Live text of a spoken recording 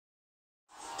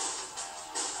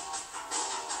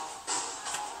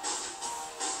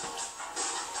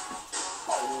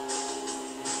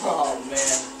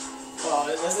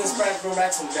Doesn't this bring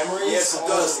back some memories? Yes, it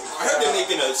does. I heard they're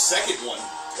making a second one,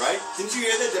 right? Didn't you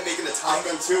hear that? They're making a Top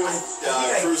Gun 2 and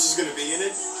Cruise is going to be in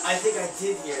it? I think I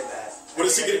did hear that. What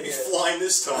is he going to be flying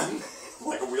this time?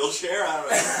 Like a wheelchair? I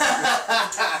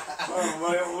don't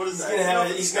know. What is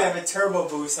that? He's going to have a turbo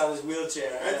boost on his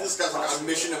wheelchair. Right? This guy's like a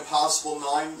Mission Impossible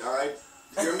 9, alright?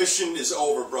 Your mission is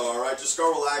over, bro, alright? Just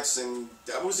go relax and...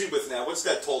 Who's he with now? What's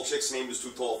that tall chick's name? Is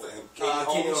too tall for him? Katie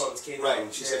Holmes.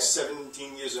 Right, she's like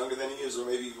 17 years younger than he is, or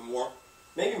maybe even more.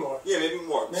 Maybe more. Yeah, maybe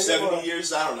more. Maybe 70 more.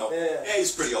 Years? I don't know. Yeah,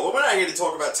 he's pretty old. We're not here to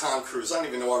talk about Tom Cruise. I don't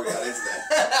even know why we got into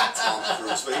that. Tom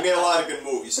Cruise. But he made a lot of good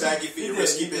movies. Thank you for your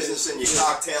risky business and your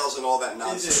cocktails and all that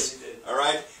nonsense. He did.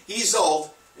 Alright? He's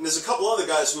old. And there's a couple other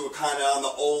guys who are kind of on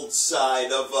the old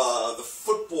side of the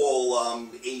football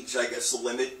age, I guess,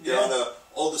 limit. You know, on the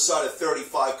older side of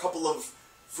 35. A couple of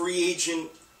free agent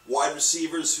wide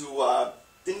receivers who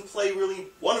didn't play really.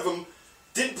 One of them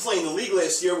didn't play in the league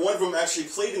last year. One of them actually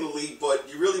played in the league, but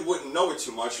you really wouldn't know it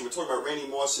too much. And we're talking about Randy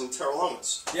Moss and Terrell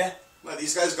Owens. Yeah. Are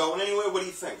these guys going anywhere? What do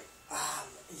you think?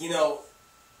 You know,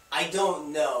 I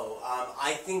don't know.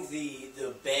 I think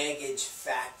the baggage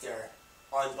factor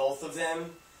on both of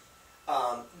them.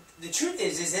 The truth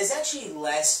is there's actually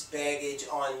less baggage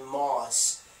on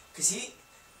Moss because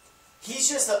he's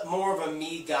just more of a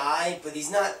me guy, but he's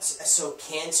not so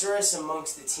cancerous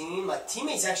amongst the team. Like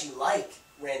teammates actually like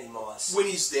Randy Moss when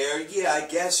he's there. Yeah, I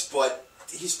guess, but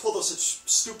he's pulled off such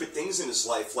stupid things in his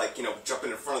life, like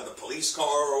jumping in front of the police car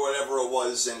or whatever it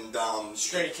was, and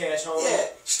straight cash home. Yeah,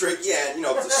 straight. Yeah,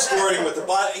 squirting with the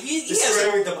body. He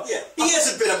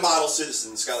hasn't been a model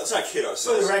citizen, Scott. Let's not kid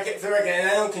ourselves. For the record, and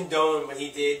I don't condone what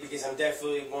he did because I'm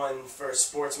definitely one for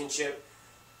sportsmanship.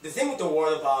 The thing with the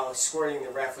water bottle squirting the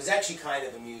ref was actually kind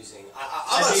of amusing.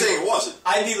 I'm not saying it wasn't.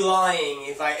 I'd be lying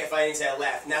if I didn't say I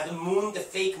laughed. Now the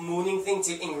fake mooning thing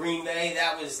in Green Bay,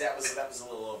 that was a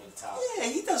little over the top. Yeah,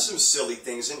 he does some silly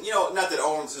things, and not that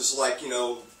Owens is like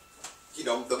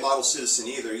the model citizen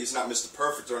either. He's not Mr.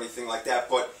 Perfect or anything like that.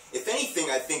 But if anything,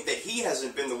 I think that he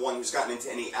hasn't been the one who's gotten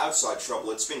into any outside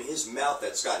trouble. It's been his mouth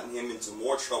that's gotten him into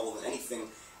more trouble than anything,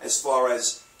 as far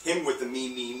as him with the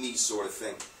me sort of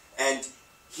thing. And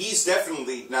he's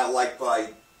definitely not liked by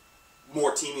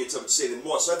more teammates, I would say, than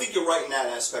Moss. So I think you're right in that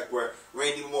aspect where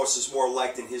Randy Moss is more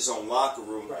liked in his own locker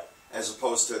room as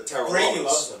opposed to Terrell Owens. Randy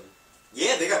loves him.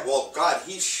 Yeah, they got, well, God,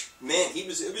 it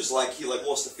was like he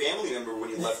lost a family member when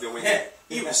he left New England.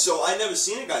 I never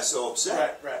seen a guy so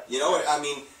upset. Right. I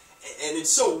mean, and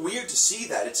it's so weird to see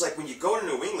that. It's like when you go to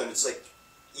New England, it's like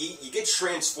you get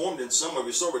transformed in some way.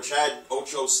 We saw with Chad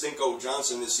Ocho Stinko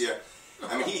Johnson this year.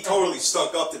 I mean, he totally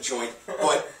stunk up the joint,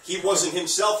 but he wasn't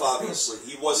himself, obviously.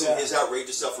 He wasn't his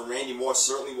outrageous stuff, and Randy Moss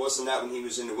certainly wasn't that when he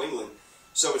was in New England.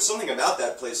 So it's something about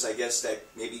that place, I guess, that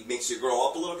maybe makes you grow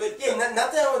up a little bit. Yeah, not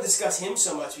that I want to discuss him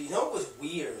so much, but what was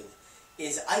weird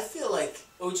is I feel like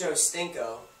Ocho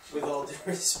Stinko, with all due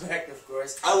respect, of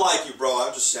course. I like you, bro.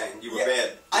 I'm just saying. You were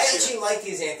bad. I actually liked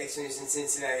his antics when he was in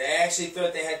Cincinnati. I actually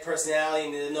thought they had personality,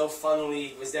 and the No Fun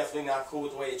League was definitely not cool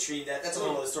with the way they treated that. That's a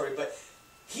whole other story, but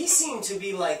he seemed to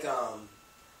be like a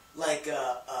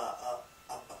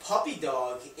puppy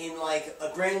dog in like a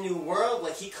brand new world.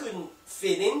 Like he couldn't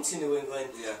fit into New England.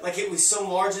 Yeah. Like it was some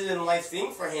larger than life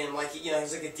thing for him. Like he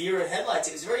was like a deer in headlights.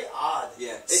 It was very odd.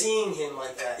 Yeah. Seeing him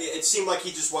like that. It seemed like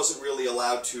he just wasn't really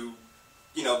allowed to,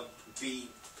 be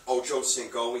Ocho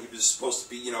Cinco. He was supposed to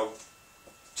be,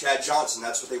 Chad Johnson.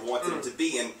 That's what they wanted him to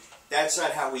be, and that's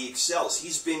not how he excels.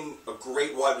 He's been a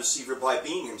great wide receiver by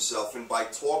being himself and by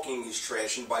talking his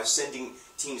trash and by sending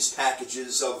teams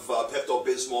packages of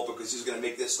Pepto-Bismol because he's going to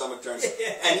make their stomach turn.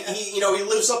 And he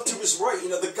lives up to his right.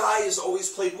 The guy has always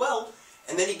played well,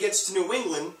 and then he gets to New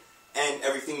England and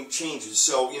everything changes.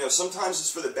 So, sometimes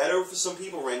it's for the better for some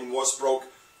people. Randy Moss broke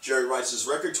Jerry Rice's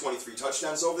record, 23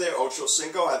 touchdowns over there. Ocho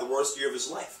Cinco had the worst year of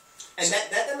his life. And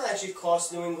that actually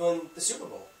cost New England the Super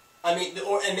Bowl. I mean,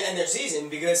 and their season,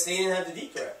 because they didn't have the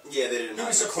deep threat. Yeah, they didn't. He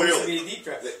was supposed to be a deep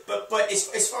threat. But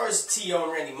as far as T.O.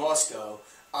 and Randy Moss go,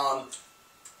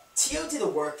 T.O. did a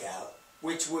workout,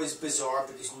 which was bizarre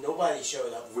because nobody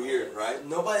showed up. Weird, right?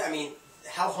 Nobody. I mean,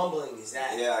 how humbling is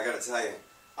that? Yeah, I got to tell you.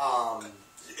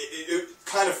 It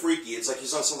kind of freaky. It's like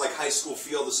he's on some high school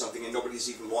field or something, and nobody's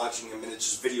even watching him, and it's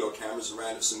just video cameras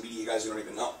around of some media guys you don't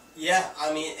even know. Yeah,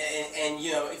 I mean, and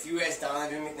if you ask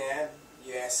Donovan McNabb,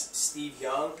 you ask Steve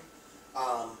Young.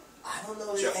 I don't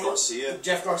know.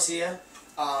 Jeff Garcia.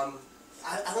 I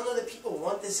don't know that people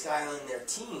want this guy on their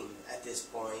team at this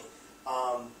point.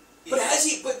 But has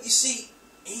he? But you see,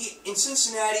 in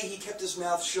Cincinnati he kept his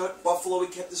mouth shut. Buffalo he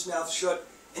kept his mouth shut,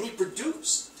 and he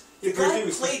produced. The guy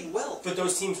played well. But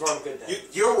those teams weren't good then.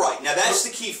 You're right. Now that's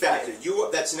the key factor.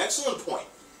 That's an excellent point.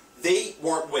 they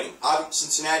weren't winning.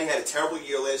 Cincinnati had a terrible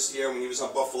year last year when he was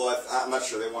on Buffalo. I'm not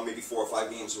sure. They won maybe 4 or 5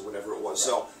 games or whatever it was.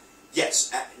 Right. So,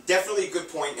 yes, definitely a good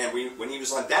point. And when he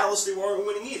was on Dallas, they weren't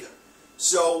winning either.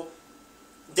 So,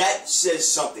 that says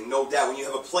something, no doubt. When you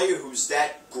have a player who's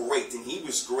that great, and he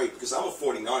was great, because I'm a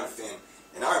 49er fan,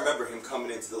 and I remember him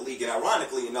coming into the league, and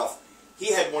ironically enough,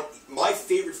 he had my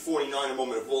favorite 49er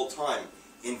moment of all time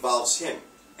involves him.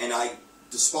 And I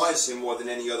despise him more than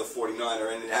any other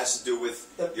 49er, and it has to do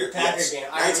with the Packer game.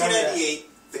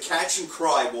 1998, the catch and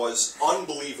cry was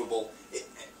unbelievable.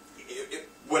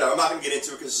 Whatever, I'm not going to get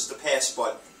into it because it's the past,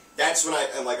 but that's when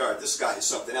I'm like, all right, this guy is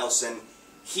something else. And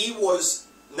he was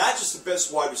not just the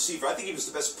best wide receiver, I think he was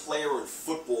the best player in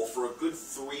football for a good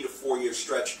 3 to 4 year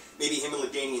stretch. Maybe him and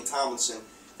LaDainian Tomlinson.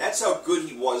 That's how good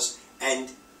he was.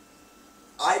 And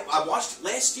I watched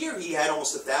last year, he had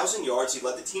almost 1,000 yards. He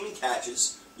led the team in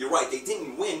catches. You're right, they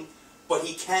didn't win, but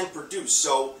he can produce.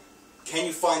 So, can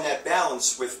you find that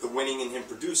balance with the winning and him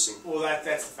producing? Well,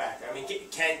 that's the factor. I mean,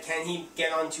 can he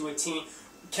get onto a team?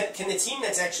 Can the team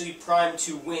that's actually primed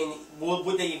to win,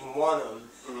 would they even want him?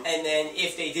 Mm-hmm. And then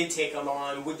if they did take him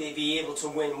on, would they be able to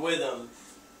win with him?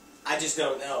 I just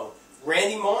don't know.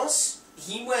 Randy Moss,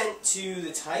 he went to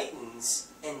the Titans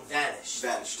and vanished.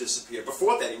 Disappeared.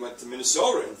 Before that, he went to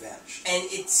Minnesota and vanished. And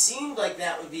it seemed like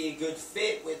that would be a good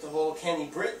fit with the whole Kenny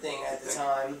Britt thing at the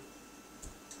time.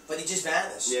 But he just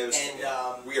vanished. Yeah, it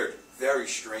was weird. Very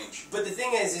strange. But the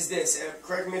thing is this,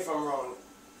 correct me if I'm wrong,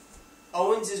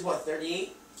 Owens is what,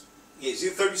 38? Yeah, he's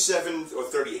either 37 or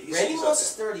 38. Randy Moss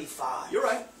is 35. You're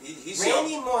right. He's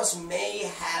Randy young. Moss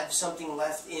may have something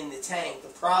left in the tank. The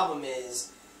problem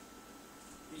is,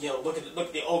 you know, look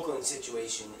at the Oakland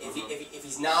situation. If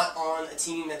he's not on a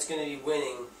team that's going to be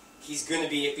winning, he's going to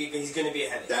be a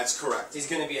headache. That's correct. He's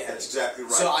going to be a headache. That's exactly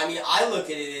right. So I mean, I look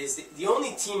at it as the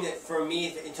only team that, for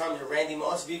me, in terms of Randy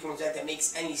Moss, if he comes back, that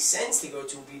makes any sense to go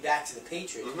to would be back to the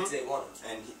Patriots because they want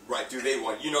him. And do they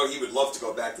want? You know, he would love to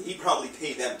go back. He'd probably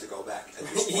pay them to go back at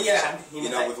this point. Yeah, you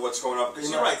know, with what's going on.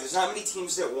 Because you're right. There's not many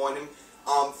teams that want him.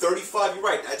 35. You're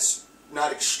right. That's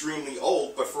not extremely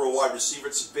old, but for a wide receiver,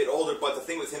 it's a bit older. But the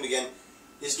thing with him again,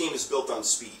 his game is built on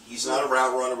speed. He's not a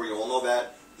route runner. We all know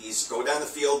that. He's go down the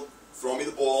field, throw me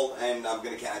the ball, and I'm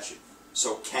going to catch it.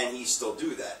 So can he still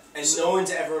do that? And no one's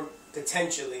ever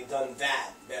potentially done that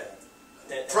better.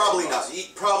 Probably not.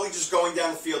 Probably just going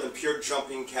down the field and pure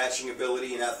jumping, catching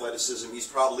ability, and athleticism. He's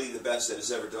probably the best that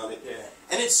has ever done it. Yeah.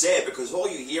 And it's sad because all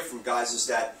you hear from guys is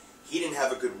that he didn't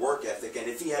have a good work ethic, and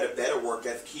if he had a better work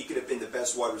ethic, he could have been the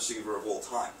best wide receiver of all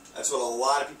time. That's what a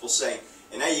lot of people say.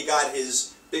 And now you got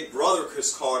his big brother,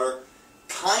 Chris Carter,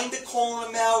 kind of calling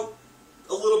him out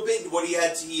a little bit. What he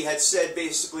had said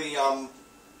basically, well,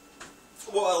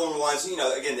 along the lines, you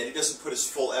know, again, that he doesn't put his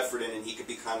full effort in, and he could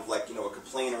be kind of like, you know, a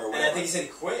complainer or whatever. And I think he said he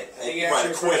quit. Right,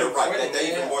 a quitter, right.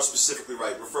 Even more specifically,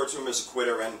 right. Referred to him as a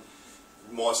quitter, and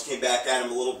Moss came back at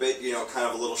him a little bit, you know, kind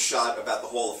of a little shot about the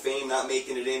Hall of Fame not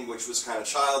making it in, which was kind of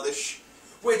childish.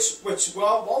 Well,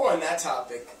 while we're on that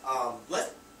topic,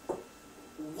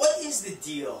 what is the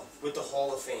deal with the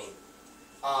Hall of Fame?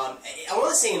 I want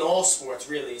to say in all sports,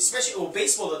 really, especially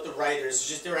baseball. The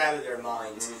writers they're out of their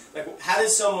minds. Like, how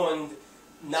does someone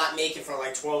not make it for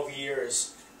like 12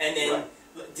 years, and then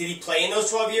did he play in those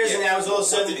 12 years? Yeah. And now all of a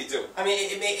sudden, what did he do? I mean,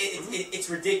 it's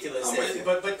ridiculous.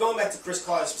 But going back to Chris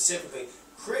Carter specifically,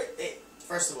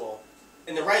 first of all,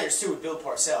 and the writers too with Bill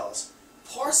Parcells.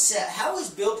 How is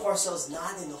Bill Parcells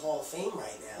not in the Hall of Fame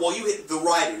right now? Well, you hit the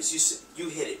writers. You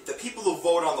hit it. The people who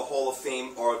vote on the Hall of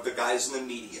Fame are the guys in the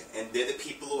media, and they're the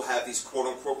people who have these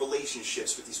quote-unquote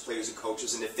relationships with these players and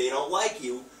coaches. And if they don't like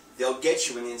you, they'll get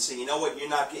you in and say, you know what, you're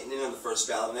not getting in on the first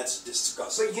ballot, and that's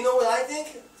disgusting. But you know what I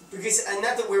think? Because, and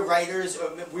not that we're writers,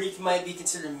 or we might be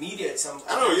considered media at some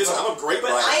point. I don't know, I'm a great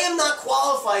writer. But I am not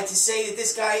qualified to say that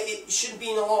this guy shouldn't be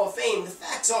in the Hall of Fame. The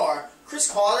facts are,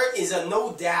 Chris Carter is a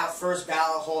no-doubt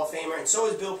first-ballot Hall of Famer, and so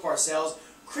is Bill Parcells.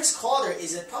 Chris Carter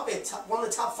is probably one of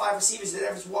the top 5 receivers that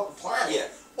ever walked the planet. Yeah.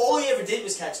 All he ever did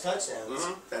was catch touchdowns.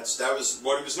 That was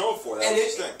what he was known for. That and was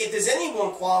his thing. If there's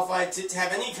anyone qualified to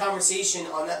have any conversation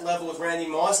on that level with Randy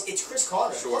Moss, it's Chris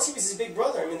Carter. Sure. Plus, he was his big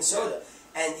brother in Minnesota.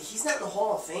 Yeah. And he's not in the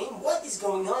Hall of Fame. What is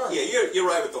going on? Yeah, you're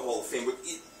right with the Hall of Fame.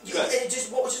 Just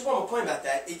one more point about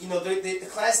that. You know, the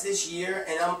class this year,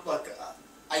 and I'm like,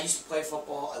 I used to play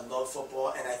football. I love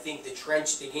football, and I think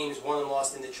the game is won and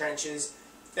lost in the trenches.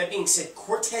 That being said,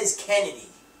 Cortez Kennedy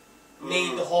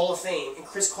made the Hall of Fame, and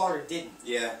Chris Carter didn't.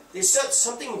 Yeah. There's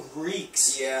something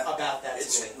reeks about that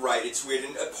to me. Right, it's weird.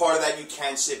 And part of that you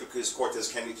can say because Cortez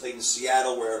Kennedy played in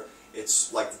Seattle where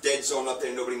it's like the dead zone up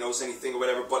there, nobody knows anything or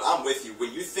whatever. But I'm with you.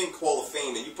 When you think Hall of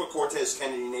Fame and you put Cortez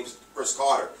Kennedy names Chris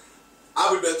Carter,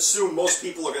 I would assume most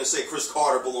people are going to say Chris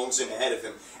Carter belongs in ahead of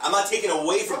him. I'm not taking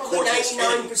away from Probably Cortez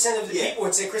Kennedy. 99% of the people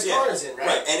would say Chris Carter's in, right?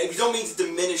 Right, and if you don't mean to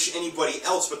diminish anybody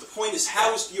else, but the point is,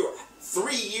 how is your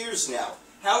 3 years now?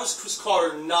 How is Chris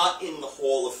Carter not in the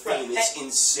Hall of Fame? Right. It's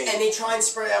insane. And they try and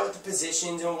spread out with the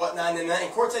positions and whatnot,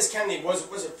 and Cortez Kennedy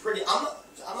was a pretty.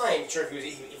 I'm not even sure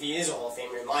if he is a Hall of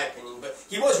Famer in my opinion, but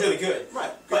he was really good.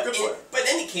 Right. But good in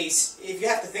any case, if you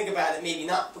have to think about it, maybe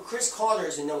not. But Chris Carter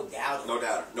is a no doubter. No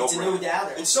doubter. It's a no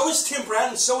doubter. And so is Tim Brown,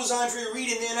 and so is Andre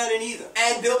Reed, and they're not in either.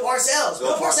 And Bill Parcells.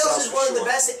 Bill Parcells is one of the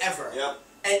best ever. Yep.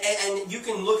 And you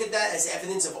can look at that as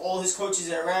evidence of all his coaches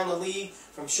that are around the league,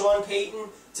 from Sean Peyton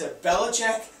to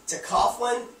Belichick to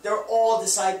Coughlin. They're all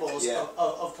disciples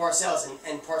of Parcells,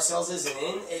 and Parcells isn't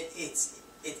in.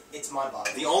 It's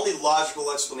mind-boggling. The only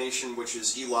logical explanation, which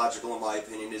is illogical in my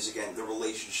opinion, is again the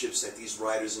relationships that these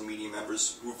writers and media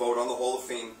members who vote on the Hall of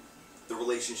Fame, the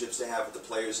relationships they have with the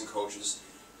players and coaches.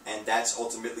 And that's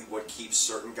ultimately what keeps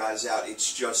certain guys out.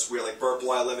 It's just we're like Burt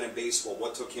Bly living in baseball.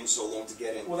 What took him so long to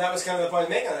get in? Well, that was kind of the point of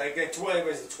making it.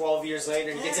 Like 12 years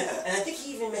later, he gets in. And I think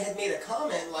he even had made a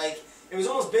comment like it was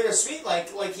almost bittersweet. Like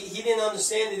he didn't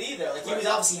understand it either. Like he was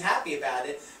obviously happy about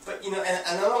it. But you know, and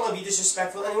I don't want to be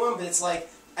disrespectful to anyone, but it's like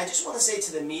I just want to say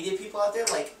to the media people out there,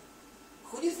 like,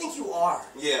 who do you think you are?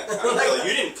 Yeah, I mean, really,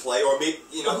 you didn't play, or maybe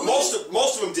you know, most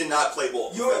of them did not play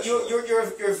ball.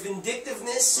 Your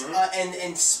vindictiveness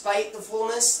and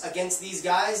spitefulness against these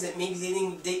guys that maybe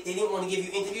they didn't want to give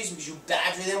you interviews because you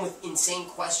badger them with insane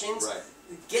questions. Right.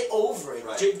 Get over it.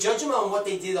 Right. Judge them on what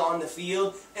they did on the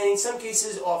field, and in some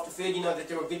cases off the field. You know that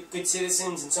they were good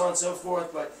citizens and so on and so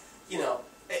forth. But you know.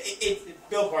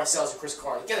 Bill Parcells and Chris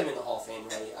Carter, get them in the Hall of Fame,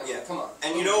 right? I mean, come on.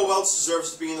 And you know who else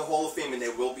deserves to be in the Hall of Fame, and they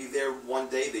will be there one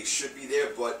day. They should be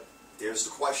there, but there's the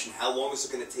question: how long is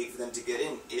it going to take for them to get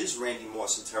in? Is Randy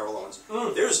Moss and Terrell Owens?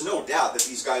 There's no doubt that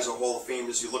these guys are Hall of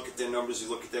Famers. You look at their numbers, you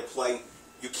look at their play,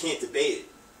 you can't debate it.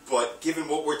 But given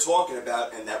what we're talking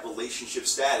about and that relationship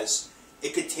status,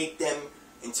 it could take them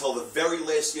until the very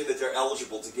last year that they're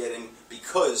eligible to get in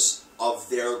because of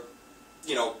their,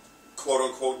 you know,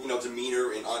 quote-unquote, you know,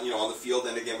 demeanor and on the field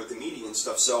and again with the media and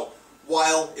stuff. So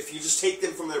while if you just take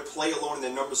them from their play alone and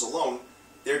their numbers alone,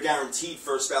 they're guaranteed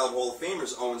first ballot Hall of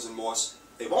Famers, Owens and Moss.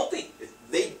 They won't be.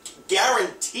 They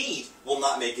guaranteed will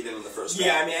not make it in the first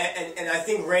ballot. Yeah, I mean, and I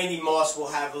think Randy Moss will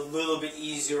have a little bit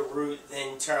easier route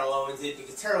than Terrell Owens did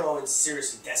because Terrell Owens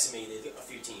seriously decimated a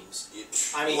few teams.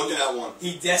 I mean, look at that one.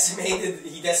 He decimated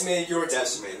your team.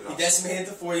 He decimated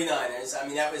the 49ers. I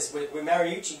mean, that was with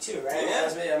Mariucci too, right?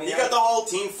 Yeah. He got the whole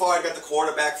team fired, got the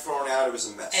quarterback thrown out. It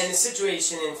was a mess. And the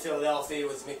situation in Philadelphia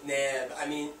with McNabb, I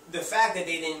mean, the fact that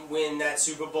they didn't win that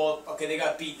Super Bowl, okay, they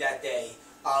got beat that day.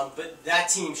 But that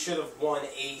team should have won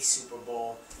a Super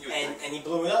Bowl, and he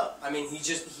blew it up. I mean, he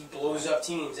blows up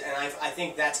teams, and I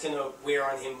think that's going to wear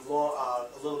on him a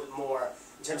little bit more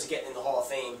in terms of getting in the Hall of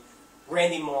Fame.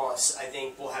 Randy Moss, I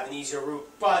think, will have an easier route.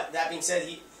 But that being said,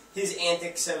 his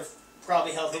antics have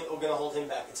probably are going to hold him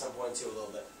back at some point too a little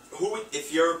bit. Who would,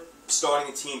 if you're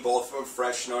starting a team, both of them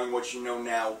fresh, knowing what you know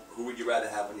now, who would you rather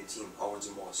have on your team, Owens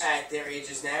and Moss? At their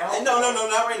ages now? And no,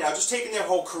 not right now. Just taking their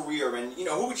whole career, and you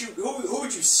know, who would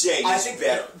you say is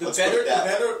better? The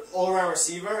better all-around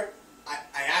receiver. I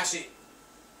actually,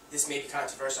 this may be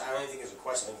controversial. I don't even think there's a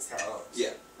question. I think it's Terrell Owens.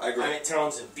 Yeah, I agree. I mean, Terrell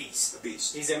Owens is a beast. A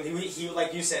beast. He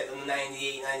like you said, in the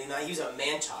 98, 99, he was a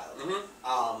man-child.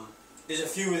 Mm-hmm. There's a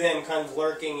few of them kind of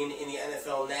lurking in the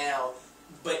NFL now.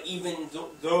 But even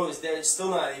those, they're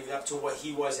still not even up to what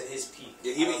he was at his peak.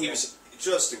 Yeah, he was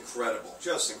just incredible.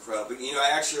 Just incredible. You know,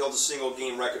 I actually held a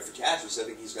single-game record for catches. I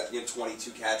think he's got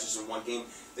 22 catches in one game.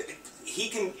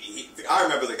 I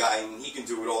remember the guy, and he can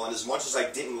do it all. And as much as I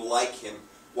didn't like him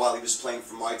while he was playing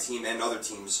for my team and other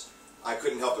teams, I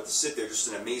couldn't help but to sit there just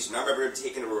in amazement. I remember him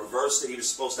taking a reverse that he was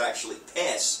supposed to actually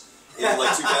pass in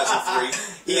like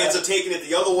 2003. He ends up taking it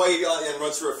the other way and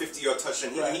runs for a 50-yard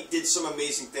touchdown. He did some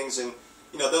amazing things, and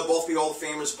you know, they'll both be Hall of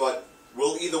Famers, but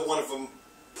will either one of them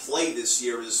play this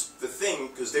year is the thing,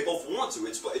 because they both want to.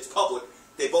 It's public.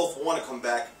 They both want to come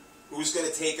back. Who's going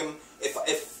to take them?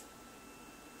 If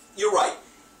you're right,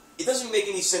 it doesn't make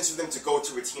any sense for them to go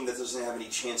to a team that doesn't have any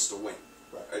chance to win.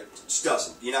 Right. It just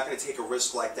doesn't. You're not going to take a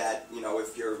risk like that, you know,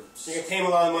 if you're... You're going to pay them a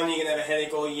lot of money, you're going to have a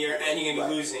headache all year, and you're going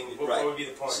to be losing. What would be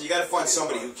the point? So you got to find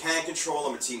somebody who can control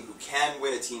them, a team who can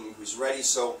win, a team who's ready.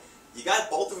 So you got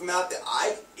both of them out there.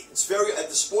 It's very, at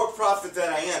the sport prophet that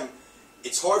I am,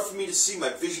 it's hard for me to see. My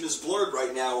vision is blurred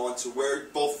right now onto where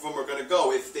both of them are going to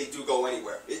go if they do go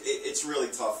anywhere. It's really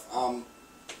tough.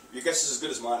 Your guess is as good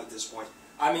as mine at this point.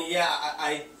 I mean,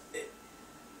 yeah,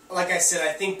 like I said,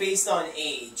 I think based on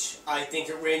age, I think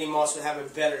that Randy Moss would have a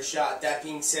better shot. That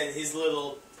being said, his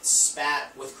little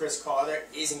spat with Chris Carter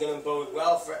isn't going to bode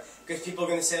well for, because people are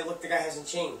going to say, look, the guy hasn't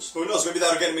changed. Who knows? Maybe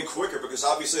that'll get him in quicker because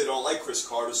obviously they don't like Chris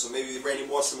Carter. So maybe Randy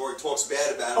Moss, the more he talks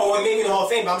bad about him. Oh, and maybe the Hall of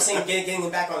Fame. But I'm saying getting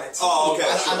him back on that team. Oh, okay.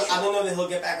 I don't know that he'll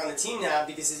get back on the team now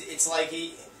because it's like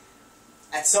he,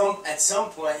 at some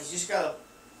point, he's just got to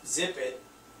zip it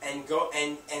and go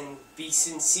and be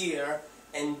sincere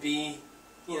and be.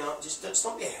 You know, just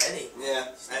don't be a headache. Yeah,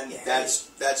 and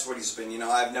that's what he's been. You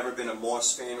know, I've never been a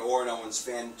Moss fan or an Owens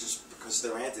fan just because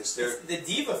of their antics. The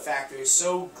diva factor is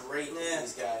so great in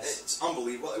these guys. It's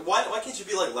unbelievable. Why can't you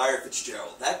be like Larry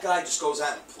Fitzgerald? That guy just goes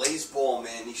out and plays ball,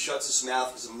 man. He shuts his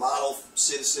mouth. He's a model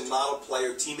citizen, model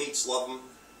player. Teammates love him,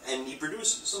 and he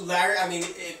produces. Larry, I mean,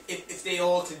 if they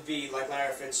all could be like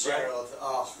Larry Fitzgerald,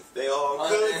 oh. If they all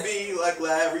could be like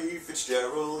Larry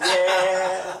Fitzgerald,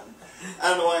 yeah. I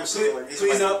don't know why I'm singing like this.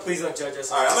 Please don't judge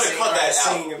us. All right, I'm going to cut that out.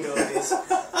 Singing abilities.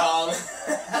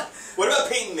 What about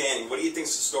Peyton Manning? What do you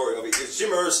think's the story of it? Because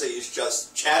Jim Irsay is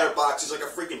just chatterbox. He's like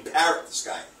a freaking parrot, this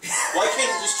guy. Why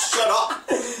can't he just shut up?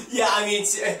 Yeah, I mean,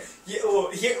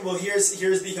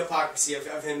 here's the hypocrisy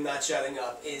of him not shutting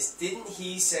up. Didn't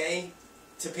he say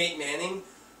to Peyton Manning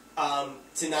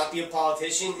to not be a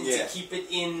politician and to keep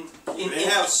it in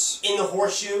the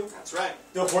horseshoe? That's right.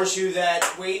 The horseshoe that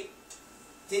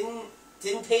Didn't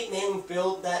Peyton Manning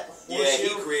build that horseshoe? Yeah, he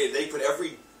created. They put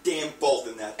every damn bolt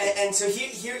in that thing. And so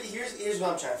here's what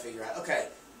I'm trying to figure out. Okay,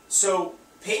 so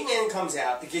Peyton Manning comes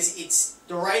out because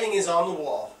the writing is on the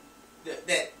wall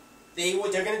that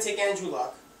they're going to take Andrew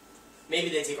Luck. Maybe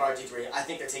they take RG3. I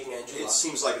think they're taking Andrew Luck. It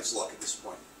seems like it's Luck at this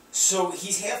point. So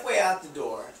he's halfway out the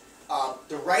door.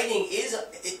 The writing's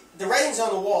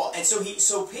on the wall, and so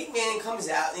Peyton Manning comes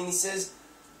out and he says,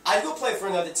 I'd go play for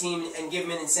another team and give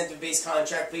him an incentive-based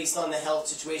contract based on the health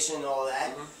situation and all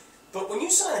that. Mm-hmm. But when you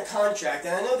sign a contract,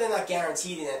 and I know they're not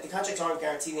guaranteed in it, the contracts aren't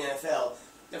guaranteed in the NFL,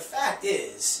 the fact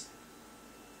is,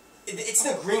 it's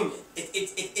an agreement.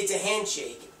 It's a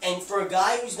handshake. And for a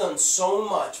guy who's done so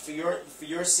much for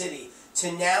your city,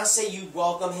 to now say you'd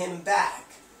welcome him back,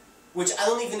 which I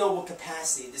don't even know what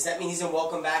capacity. Does that mean he's going to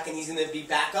welcome back and he's going to be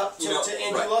back up to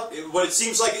Andrew Luck? What it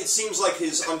seems like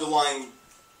his underlying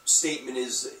statement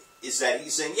is that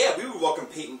he's saying, yeah, we would welcome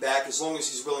Peyton back as long as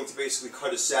he's willing to basically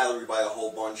cut his salary by a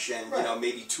whole bunch and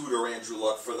maybe tutor Andrew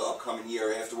Luck for the upcoming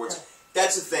year afterwards. Right.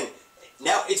 That's the thing.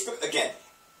 Now it's again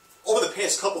over the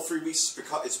past 3 weeks,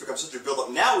 it's become such a build-up.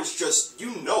 Now it's just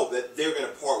that they're going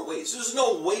to part ways. There's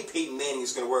no way Peyton Manning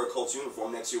is going to wear a Colts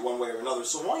uniform next year, one way or another.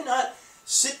 So why not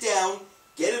sit down,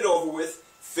 get it over with,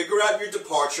 figure out your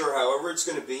departure, however it's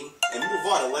going to be, and move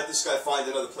on and let this guy find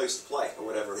another place to play, or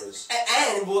whatever it is.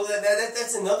 And well,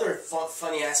 that's another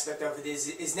funny aspect of it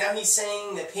is now he's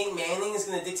saying that Peyton Manning is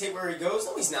going to dictate where he goes.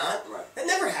 No, he's not. Right. That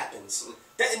never happens.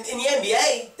 In the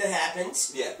NBA, that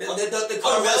happens. Yeah. The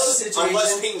Carmelo situation.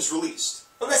 Unless Peyton's released.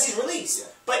 Unless he's released.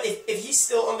 Yeah. But if he's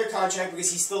still under contract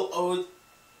because he's still owed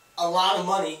a lot of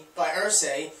money by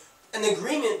Irsay, an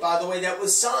agreement, by the way, that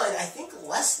was signed, I think,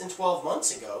 less than 12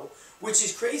 months ago, which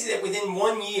is crazy that within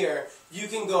 1 year, you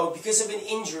can go, because of an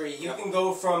injury, you can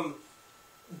go from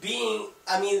being,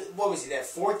 what was he there,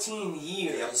 14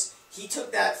 years. Yep. He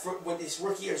took that, when his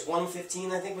rookie year was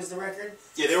 1-15, I think was the record.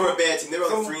 Yeah, they were a bad team. They were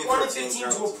like 3-13. From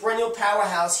 1-15 to a perennial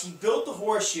powerhouse. He built the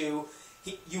horseshoe.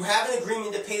 You have an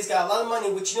agreement that pays this guy a lot of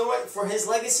money, which, you know what, for his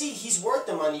legacy, he's worth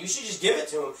the money. You should just give it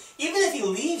to him. Even if he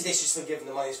leaves, they should still give him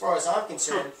the money, as far as I'm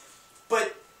concerned.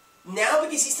 But now,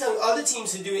 because he's telling other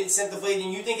teams to do it incentive-laden,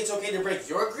 and you think it's okay to break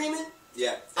your agreement?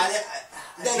 Yeah.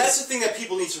 That's the thing that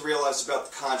people need to realize about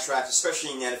the contract,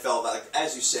 especially in the NFL. Like,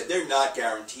 as you said, they're not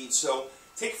guaranteed. So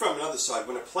take it from another side.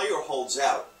 When a player holds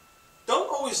out, don't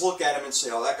always look at him and say,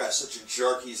 oh, that guy's such a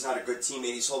jerk. He's not a good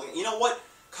teammate. He's holding... You know what?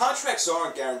 Contracts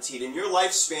aren't guaranteed, and your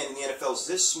lifespan in the NFL is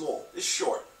this small, this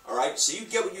short. All right? So you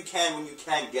get what you can when you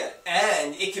can get it.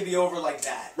 And it can be over like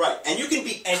that. Right. And you can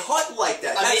be cut like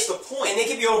that. That's the point. And it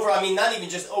can be over, not even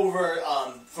just over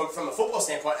from a football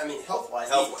standpoint,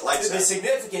 health-wise. The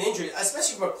significant injury,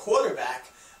 especially from a quarterback,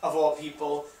 of all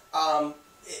people, absolutely.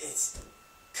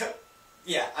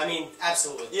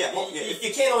 Yeah,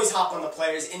 you can't always hop on the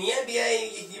players. In the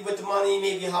NBA, with the money,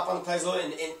 maybe you hop on the players a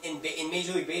little. In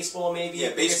Major League Baseball, maybe.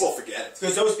 Yeah, baseball, forget it.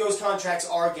 Because those contracts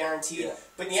are guaranteed. Yeah.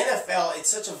 But in the NFL, it's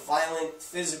such a violent,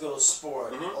 physical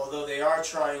sport. Mm-hmm. Although they are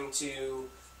trying to,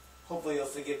 hopefully they'll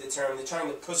forgive the term, they're trying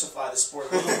to pussify the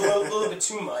sport a little bit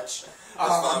too much. That's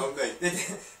fine with me.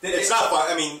 It's not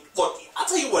fine. Look, I'll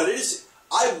tell you what it is.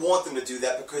 I want them to do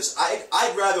that because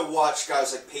I'd rather watch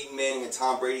guys like Peyton Manning and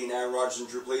Tom Brady and Aaron Rodgers and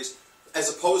Drew Brees as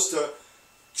opposed to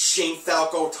Shane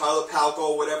Falco, Tyler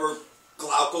Palco, whatever,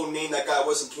 Glauco name that guy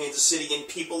was in Kansas City, and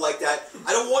people like that.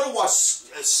 I don't want to watch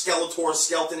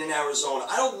Skelton in Arizona.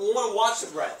 I don't want to watch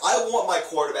them. Right. I want my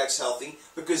quarterbacks healthy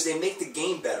because they make the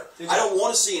game better. I don't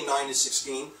want to see a 9-6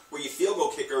 game where your field goal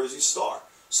kicker is your star.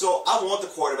 So I want the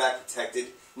quarterback protected.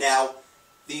 Now,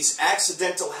 these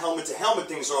accidental helmet-to-helmet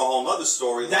things are a whole other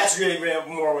story. That's really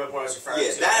more what I was referring to.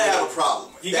 Yeah, that I have a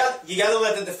problem with. You got to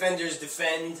let the defenders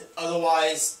defend.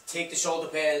 Otherwise, take the shoulder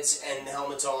pads and the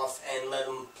helmets off and let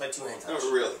them play two-hand touch.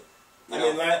 Oh, really?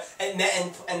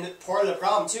 And part of the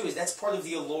problem too is that's part of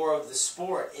the allure of the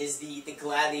sport is the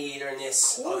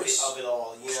gladiatorness of it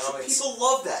all. You know, people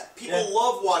love that. People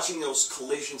love watching those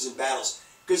collisions and battles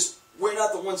because we're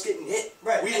not the ones getting hit.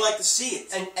 Right. We like to see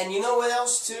it. And you know what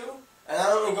else too? And I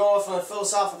don't want to go off on a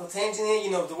philosophical tangent here.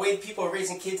 You know, the way people are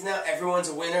raising kids now, everyone's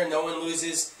a winner, no one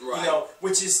loses. Right. You know,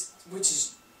 which is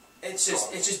it's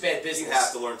just bad business. You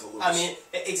have to learn to lose. I mean,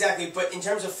 exactly. But in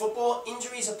terms of football,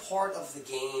 injuries are part of the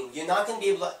game. You're not going to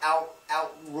be able to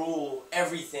outrule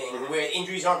everything where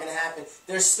injuries aren't going to happen.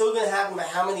 They're still going to happen, no matter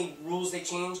how many rules they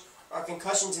change. Are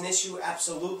concussions an issue?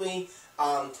 Absolutely.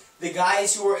 The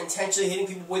guys who are intentionally hitting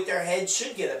people with their head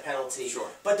should get a penalty. Sure.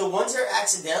 But the ones that are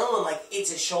accidental and like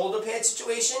it's a shoulder pad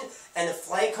situation and the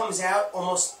flag comes out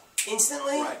almost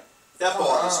instantly. Right. That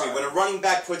bothers me. When a running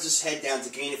back puts his head down to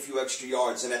gain a few extra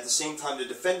yards and at the same time the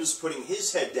defender's putting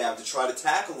his head down to try to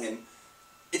tackle him,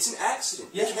 it's an accident.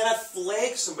 Yeah. You cannot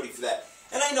flag somebody for that.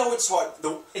 And I know it's hard.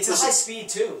 It's a high speed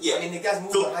too. Yeah. I mean, the guys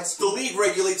move at high speed. The league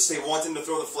regulates, they want them to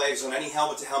throw the flags on any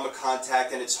helmet-to-helmet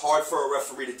contact, and it's hard for a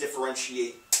referee to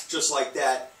differentiate just like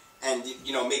that and,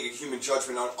 you know, make a human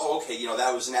judgment on, oh, okay, you know,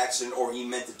 that was an accident or he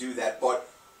meant to do that. But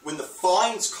when the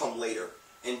fines come later,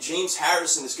 and James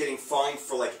Harrison is getting fined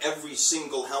for, like, every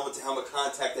single helmet-to-helmet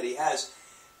contact that he has,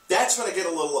 that's when I get a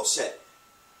little upset.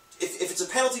 If it's a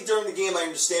penalty during the game, I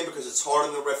understand because it's hard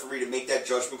on the referee to make that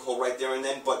judgment call right there and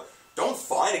then, but don't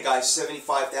fine a guy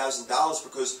 $75,000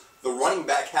 because the running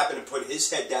back happened to put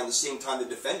his head down the same time the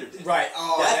defender did. Right.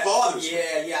 Oh, that bothers me.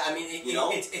 Yeah. I mean,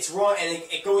 it's wrong, and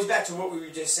it goes back to what we were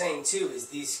just saying too. Is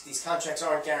these contracts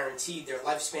aren't guaranteed. Their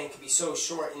lifespan can be so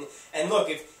short. And look,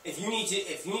 if you need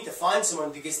to find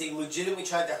someone because they legitimately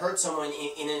tried to hurt someone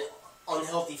in an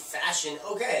unhealthy fashion,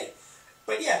 okay.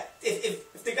 But yeah,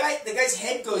 if the guy's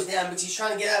head goes down because he's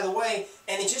trying to get out of the way,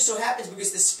 and it just so happens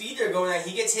because the speed they're going at,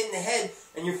 he gets hit in the head,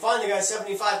 and you find the guy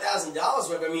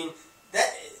 $75,000. I mean,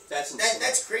 that's insane.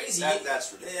 That's crazy.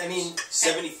 That's ridiculous. I mean,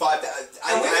 $75,000.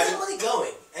 And where's that money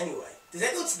going anyway? Does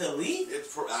that go to the league?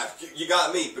 You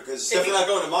got me, because it's definitely not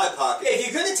going to my pocket. If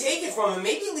you're going to take it from him,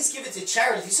 maybe at least give it to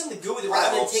charity. Do something good with it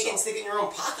rather than take it and stick it in your own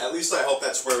pocket. At least I hope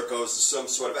that's where it goes to some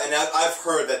sort of... And I've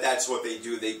heard that that's what they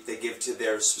do. They give to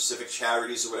their specific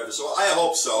charities or whatever. So I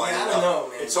hope so. Yeah, I don't know,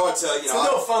 man. It's hard to, you know...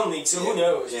 It's a no fun league, so who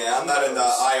knows? Yeah, I'm not in the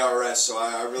IRS, so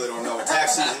I really don't know.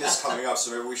 Tax season is coming up,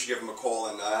 so maybe we should give him a call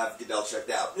and have Goodell checked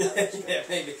out. Yeah,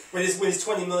 maybe. With his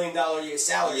 $20 million a year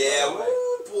salary. Yeah,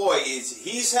 boy,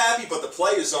 he's happy, but the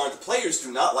players aren't. The players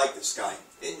do not like this guy.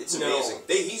 It's amazing.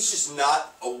 He's just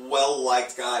not a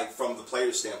well-liked guy from the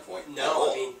player standpoint.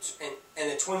 No, I mean,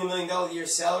 and a $20 million a year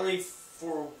salary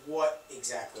for what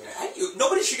exactly?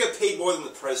 Nobody should get paid more than the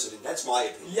president. That's my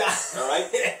opinion. Yeah. All right?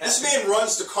 Yeah. This man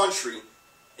runs the country,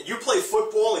 and you play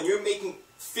football, and you're making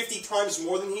 50 times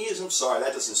more than he is? I'm sorry,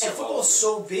 that doesn't sound well. And football's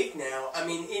so big now. I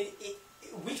mean,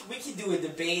 we could do a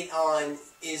debate on,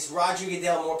 is Roger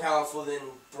Goodell more powerful than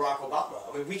Barack Obama?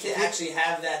 I mean, we could actually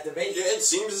have that debate. Yeah, it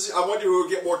seems. I wonder who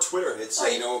would get more Twitter hits.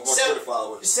 You know, more Twitter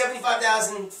followers.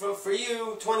 75,000 for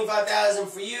you, 25,000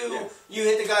 for you. Yeah. You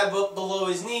hit the guy below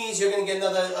his knees. You're going to get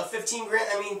another 15 grand.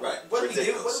 I mean, right. What are we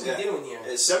doing here?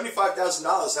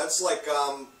 $75,000. That's like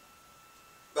I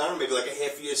don't know, maybe like a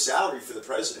half-year's salary for the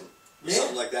president. Yeah.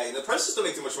 Something like that. And the presidents don't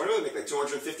make too much money. They make like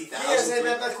 $250,000.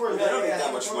 Yeah, that's quarter. They don't make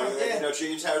that much money. Yeah. You know,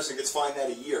 James Harrison gets fined that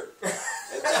a year.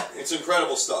 It's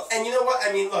incredible stuff. And you know what?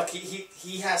 I mean, look,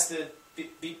 he has to be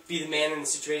the man in the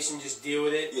situation, just deal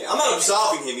with it. Yeah, I'm not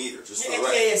absolving him either. Just for the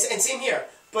record. Yeah, and same here.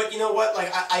 But you know what?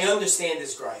 Like I understand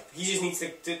his gripe. He just needs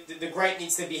the gripe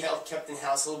needs to be kept in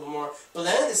house a little bit more. But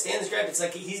I understand his gripe. It's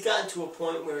like he's gotten to a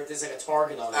point where there's like a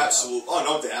target on him. Absolutely. Oh,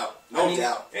 no doubt. No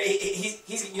doubt.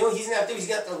 He's gonna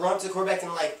have to run to the quarterback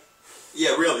and like.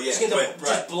 Yeah, really, yeah. He's going to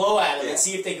just blow at him and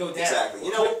see if they go down. Exactly.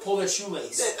 You know, pull their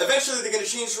shoelace. Eventually, they're going to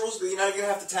change the rules, but you're not going to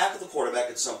have to tackle the quarterback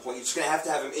at some point. You're just going to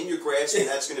have him in your grasp, and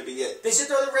that's going to be it. They should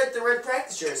throw the red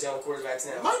practice jersey on the quarterbacks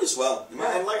now. Might as well.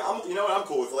 Yeah. And you know what? I'm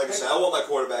cool with it. Like I said, I want my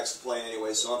quarterbacks to play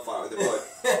anyway, so I'm fine with it.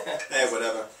 But hey,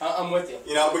 whatever. I'm with you.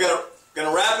 You know, we're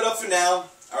gonna wrap it up for now.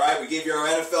 All right, we gave you our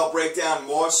NFL breakdown.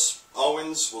 Morse,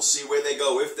 Owens, we'll see where they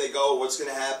go, if they go, what's going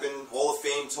to happen. Hall of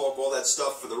Fame talk, all that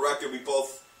stuff. For the record, we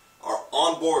both are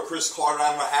on board. Chris Carter, I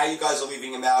don't know how you guys are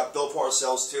leaving him out. Bill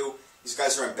Parcells, too. These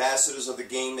guys are ambassadors of the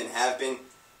game and have been.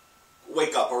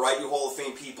 Wake up, all right, you Hall of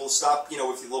Fame people. Stop, with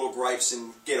your little gripes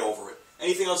and get over it.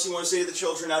 Anything else you want to say to the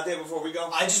children out there before we go?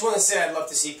 I just want to say I'd love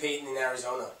to see Peyton in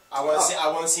Arizona. I want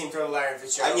to see him throw to Larry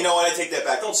Fitzgerald. You know what? I take that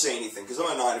back. Don't say anything because I'm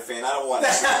a Niner fan. I don't want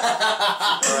to say it.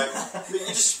 All right, you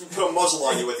just put a muzzle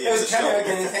on you at the end of the show. It was kind of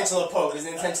like an intentional poke. It was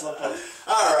an intentional poke.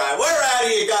 All right, we're out of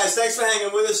here, guys. Thanks for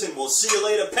hanging with us, and we'll see you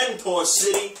later, Pentor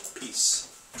City. Peace.